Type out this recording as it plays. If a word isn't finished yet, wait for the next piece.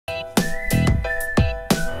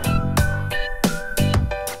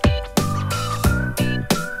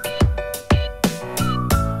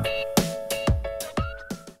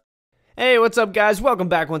What's up, guys? Welcome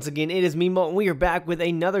back once again. It is me, Molten. We are back with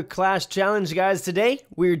another Clash Challenge, guys. Today,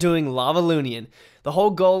 we're doing Lavaloonion. The whole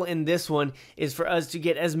goal in this one is for us to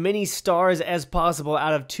get as many stars as possible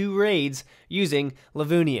out of 2 raids using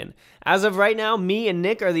Lavaloonion. As of right now, me and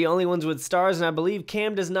Nick are the only ones with stars, and I believe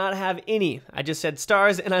Cam does not have any. I just said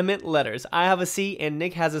stars, and I meant letters. I have a C, and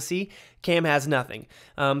Nick has a C. Cam has nothing.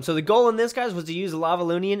 So the goal in this, guys, was to use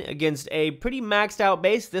Lavaloonion against a pretty maxed out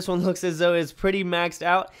base. This one looks as though it's pretty maxed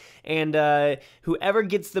out. And whoever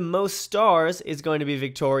gets the most stars is going to be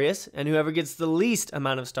victorious, and whoever gets the least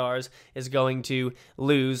amount of stars is going to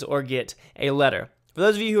lose or get a letter. For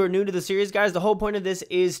those of you who are new to the series, guys, the whole point of this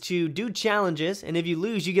is to do challenges, and if you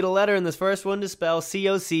lose, you get a letter, and this first one to spell,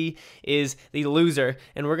 COC, is the loser,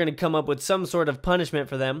 and we're going to come up with some sort of punishment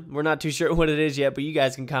for them. We're not too sure what it is yet, but you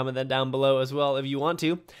guys can comment that down below as well if you want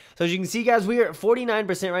to. So as you can see, guys, we are at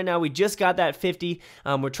 49% right now. We just got that 50.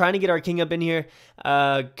 We're trying to get our king up in here.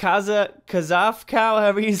 Kazafkow,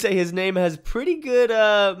 however you say his name, has pretty good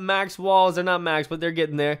max walls. They're not max, but they're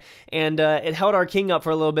getting there, and it held our king up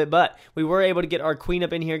for a little bit, but we were able to get our queen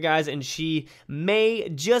up in here, guys, and she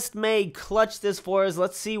just may clutch this for us.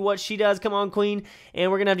 Let's see what she does. Come on, queen.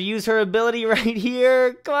 And we're gonna have to use her ability right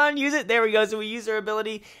here. Come on, use it. There we go. So we use her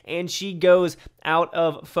ability, and she goes out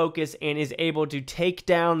of focus and is able to take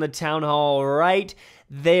down the town hall right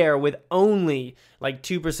there with only like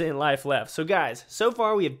 2% life left. So guys, so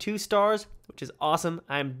far we have 2 stars, which is awesome.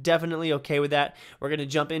 I'm definitely okay with that. We're gonna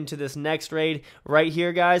jump into this next raid right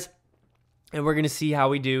here, guys, and we're going to see how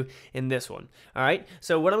we do in this one. All right,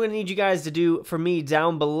 so what I'm going to need you guys to do for me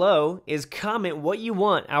down below is comment what you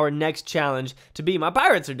want our next challenge to be. My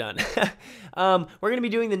pirates are done. We're going to be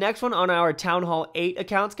doing the next one on our Town Hall 8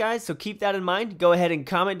 accounts, guys, so keep that in mind. Go ahead and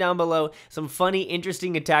comment down below some funny,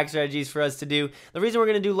 interesting attack strategies for us to do. The reason we're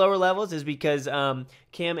going to do lower levels is because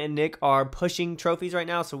Cam and Nick are pushing trophies right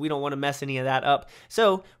now, so we don't want to mess any of that up.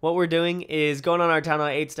 So what we're doing is going on our Town Hall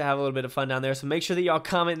 8s to have a little bit of fun down there, so make sure that y'all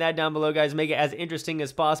comment that down below, guys. Make it as interesting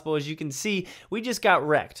as possible. As you can see, we just got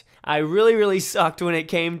wrecked. I really sucked when it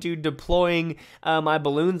came to deploying my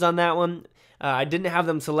balloons on that one. I didn't have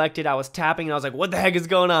them selected. I was tapping and I was like, what the heck is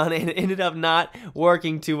going on? And it ended up not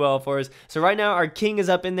working too well for us. So right now our king is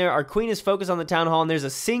up in there. Our queen is focused on the town hall, and there's a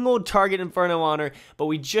single target inferno on her, but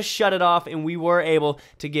we just shut it off and we were able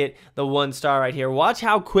to get the 1 star right here. Watch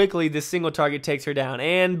how quickly this single target takes her down,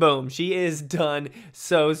 and boom, she is done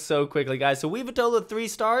so quickly, guys. So we have a total of 3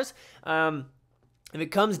 stars. If it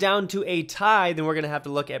comes down to a tie, then we're going to have to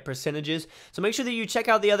look at percentages. So make sure that you check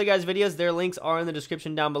out the other guys' videos. Their links are in the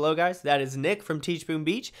description down below, guys. That is Nick from Teaspoon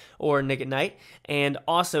Beach, or Nick at Night, and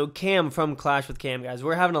also Cam from Clash with Cam, guys.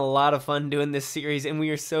 We're having a lot of fun doing this series, and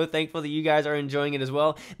we are so thankful that you guys are enjoying it as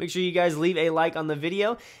well. Make sure you guys leave a like on the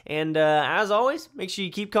video, and as always, make sure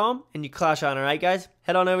you keep calm and you clash on, all right, guys?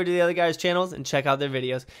 Head on over to the other guys' channels and check out their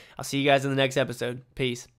videos. I'll see you guys in the next episode. Peace.